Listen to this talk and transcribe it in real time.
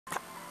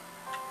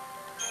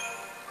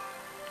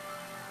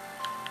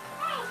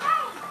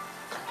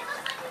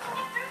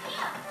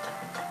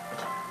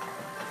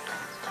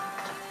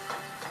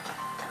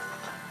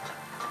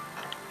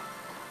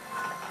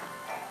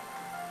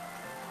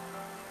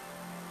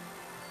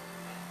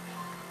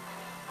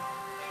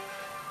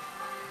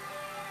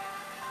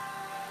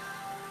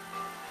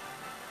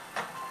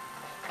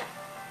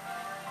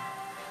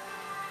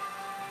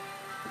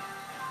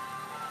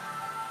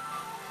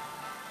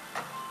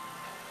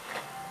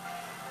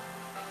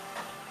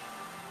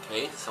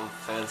Okay, some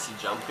fancy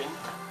jumping. We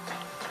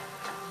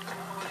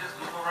just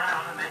move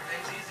around and make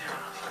things easier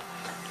on us.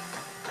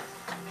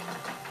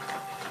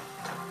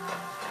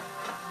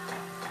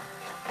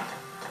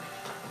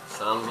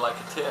 Sounds like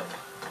a tip.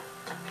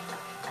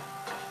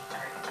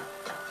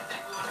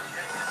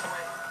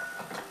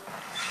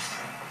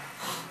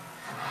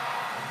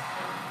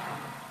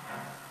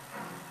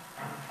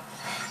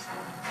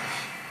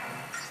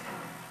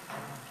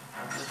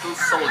 Little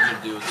soldier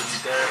dude,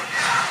 is there?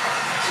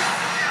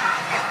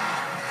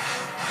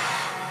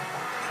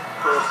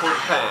 Purple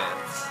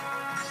pants.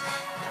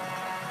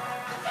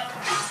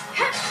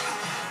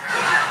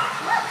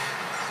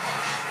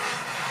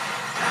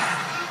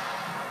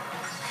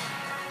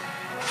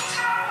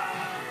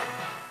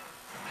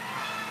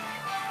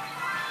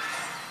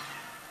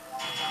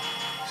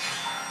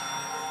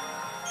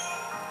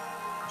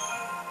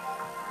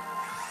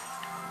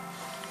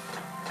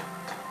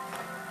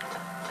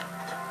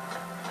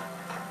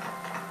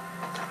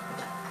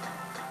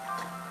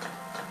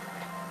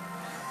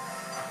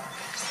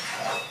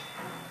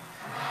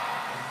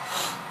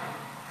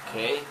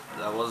 Okay,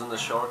 that wasn't a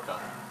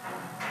shortcut.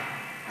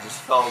 I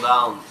just fell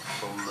down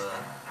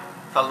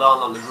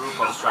on the group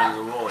I was trying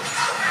to avoid.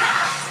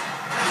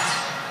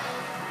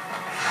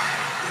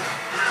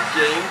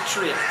 Game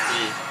tricked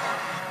me.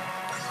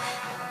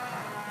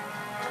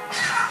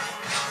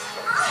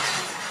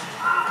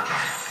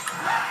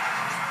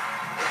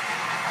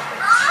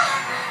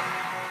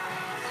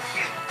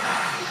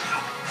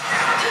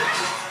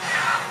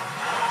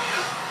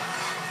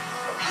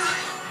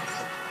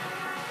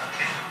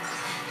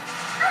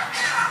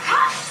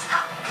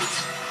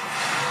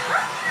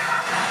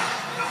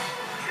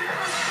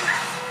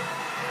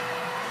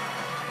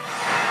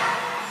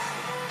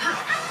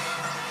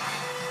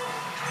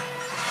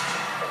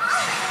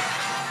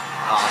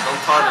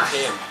 Don't target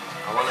him.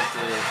 I wanted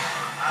the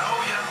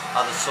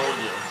other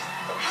soldier.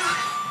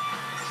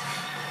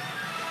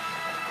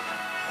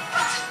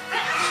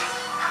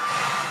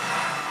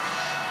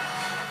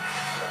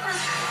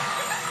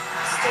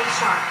 Stay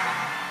sharp.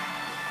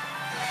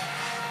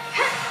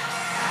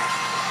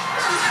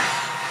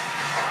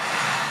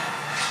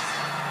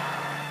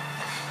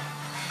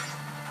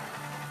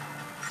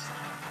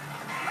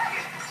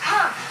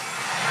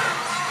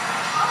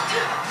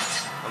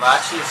 I've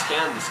actually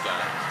scanned this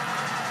guy.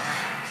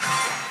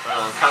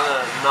 I'm kind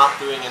of not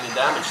doing any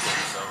damage to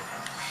him, so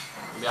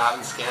maybe I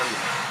haven't scanned him.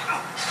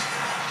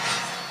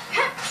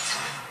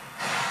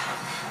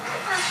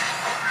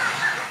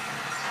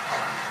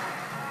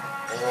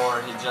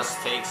 Or he just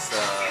takes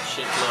a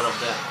shitload of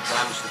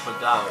damage to put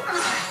down.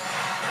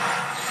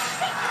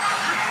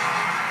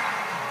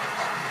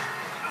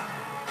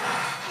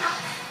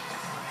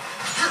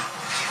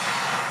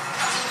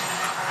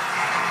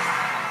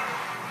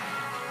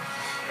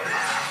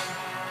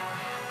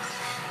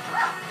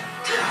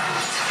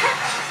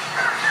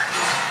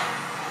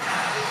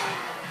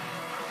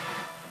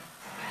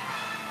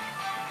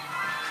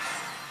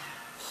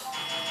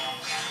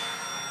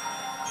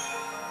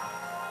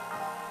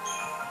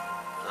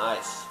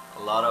 Nice. A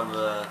lot of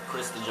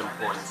Christian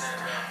points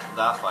for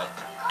that fight.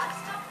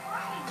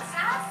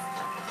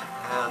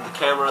 And the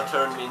camera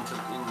turned me in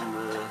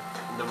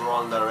the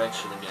wrong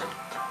direction again.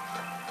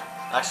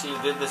 Actually,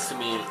 it did this to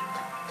me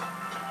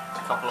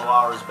a couple of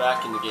hours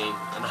back in the game,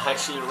 and I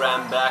actually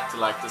ran back to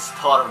like the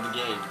start of the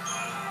game.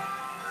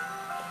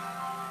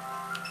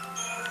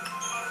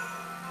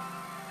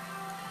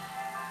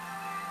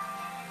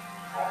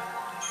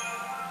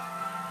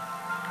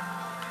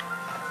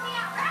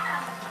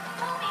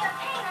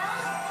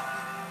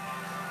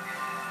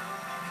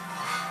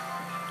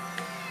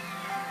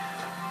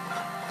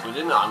 We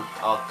didn't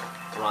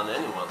outrun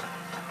anyone.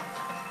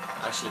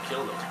 Actually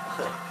killed them.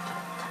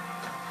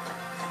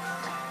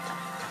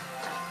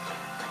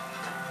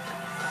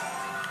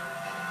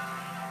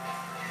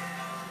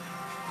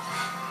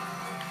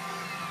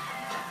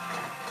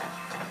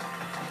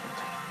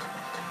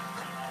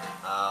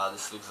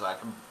 This looks like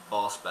a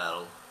boss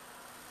battle.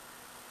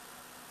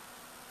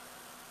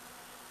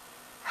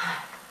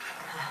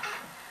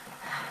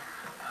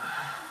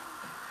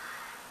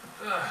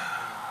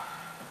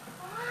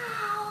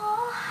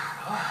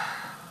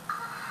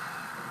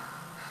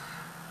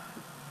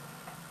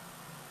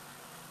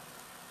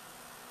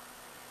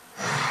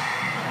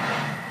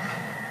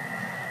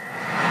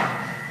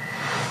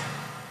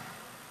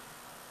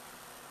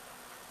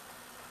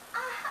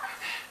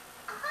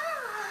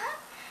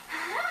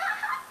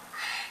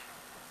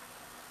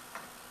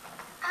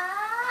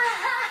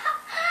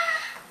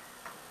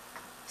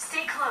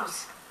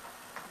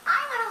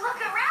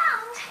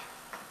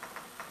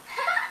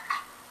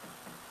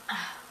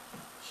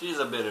 She's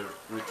a bit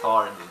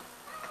retarded,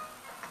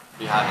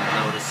 if you haven't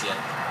noticed yet.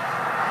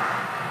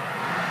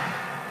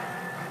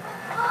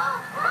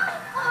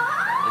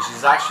 And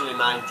she's actually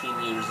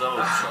 19 years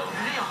old, so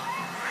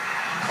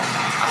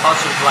I thought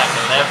she was like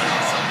 11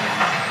 or something.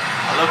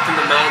 I looked in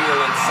the manual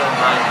and it said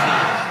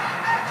 19.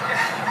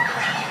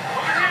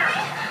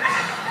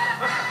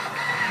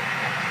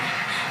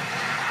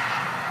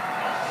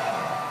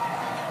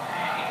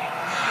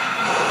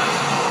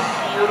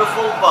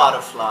 beautiful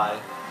butterfly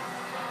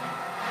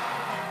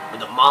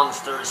with a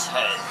monster's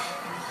head.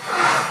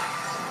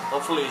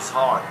 Hopefully it's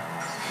hard.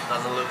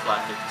 Doesn't look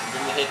like it. It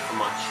didn't hit for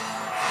much.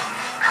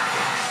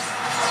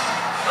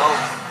 Oh,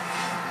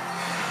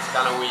 it's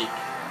kind of weak.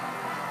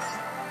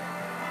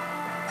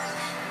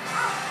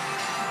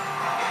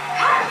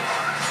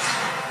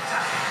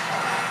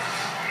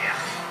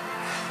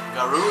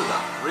 Garuda,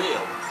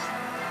 real.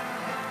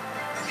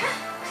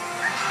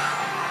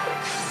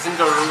 Isn't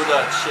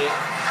Garuda a chick?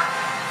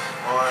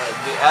 Or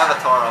the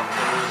avatar of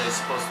Garuda is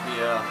supposed to be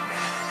a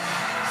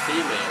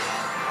female?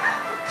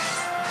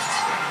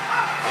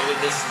 Maybe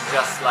this is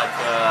just like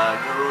a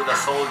Garuda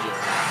soldier.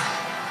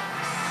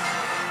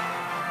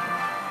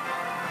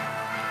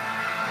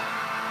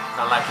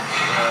 Kind of like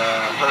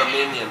her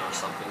minion or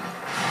something.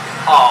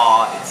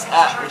 Aw, its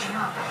ass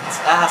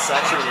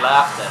actually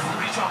laughed at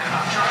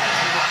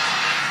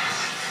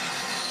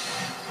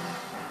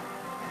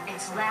me.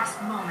 Its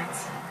last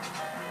moments.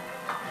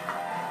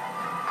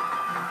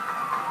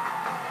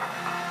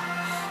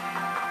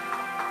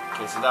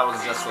 Okay, so that was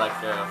just like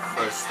the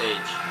first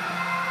stage.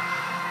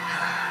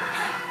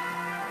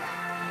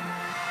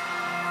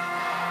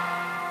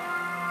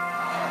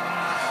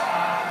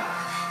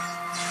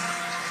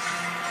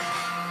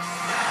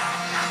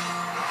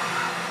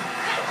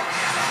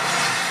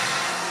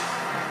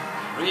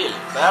 Really?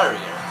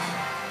 Barrier?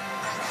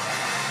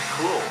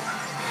 Cool.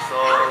 So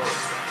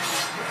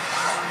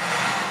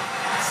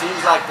it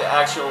seems like the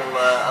actual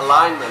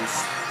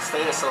alignments,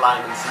 status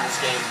alignments in this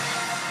game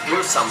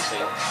do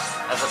something,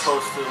 as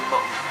opposed to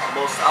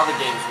most other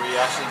games where you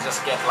actually just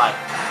get like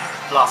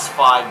 +5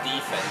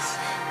 defense.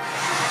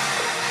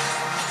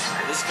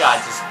 This guy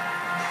just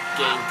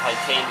gained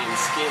titanium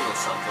skin or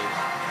something,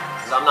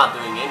 because I'm not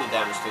doing any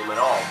damage to him at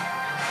all.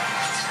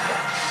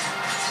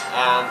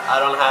 And I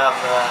don't have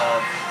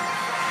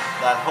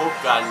that Hope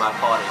guy in my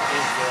party.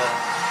 He's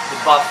the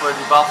buffer of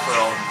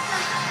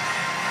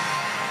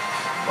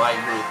my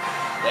group.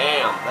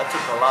 Damn, that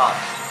took a lot.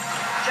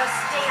 Just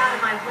stay out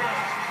of my way.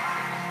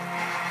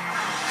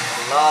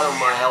 A lot of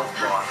my health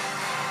bar.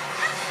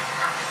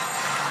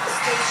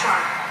 Stay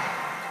sharp.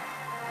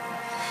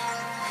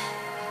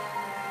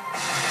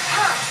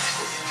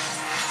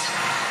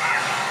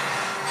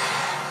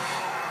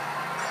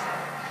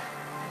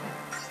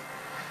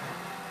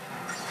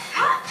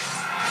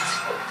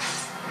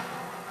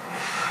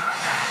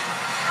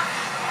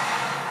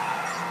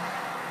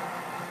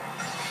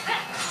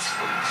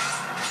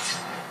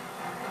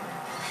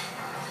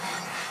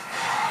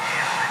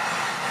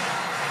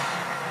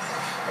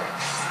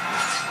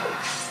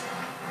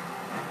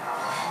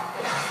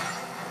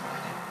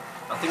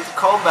 I think the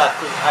combat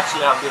could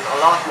actually have been a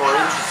lot more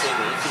interesting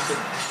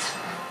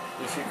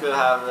if you could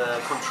have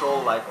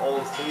control like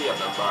all 3 of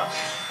them, but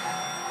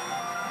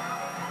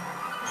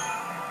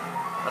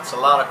that's a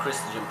lot of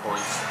Christian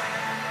points.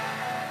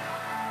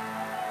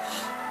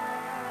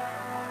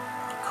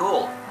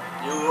 Cool,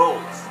 new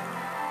roles.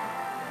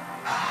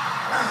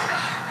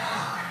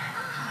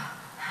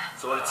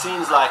 So what it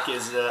seems like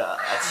is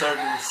at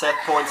certain set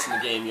points in the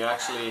game you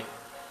actually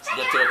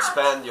get to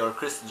expand your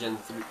Christian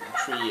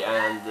tree,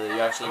 and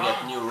you actually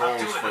get new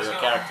roles for your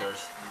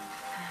characters.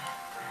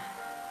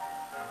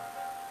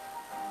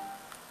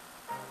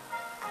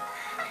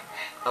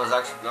 I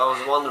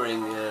was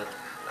wondering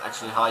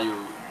actually how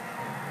you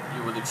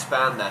would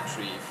expand that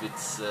tree, if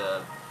it's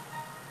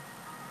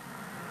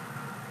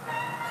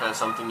kind of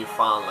something you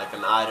found, like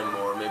an item,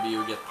 or maybe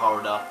you get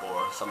powered up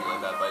or something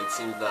like that. But it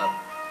seems that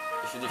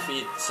if you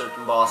defeat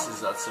certain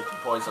bosses at certain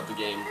points of the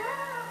game,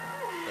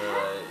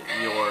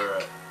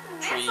 your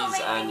trees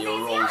and your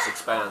roles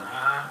expand.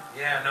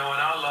 Yeah, knowing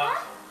our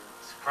luck,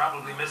 it's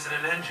probably missing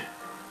an engine.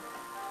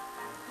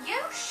 You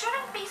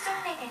shouldn't be so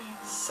negative.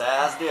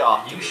 Says the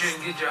optimist. You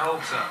shouldn't get your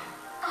hopes up.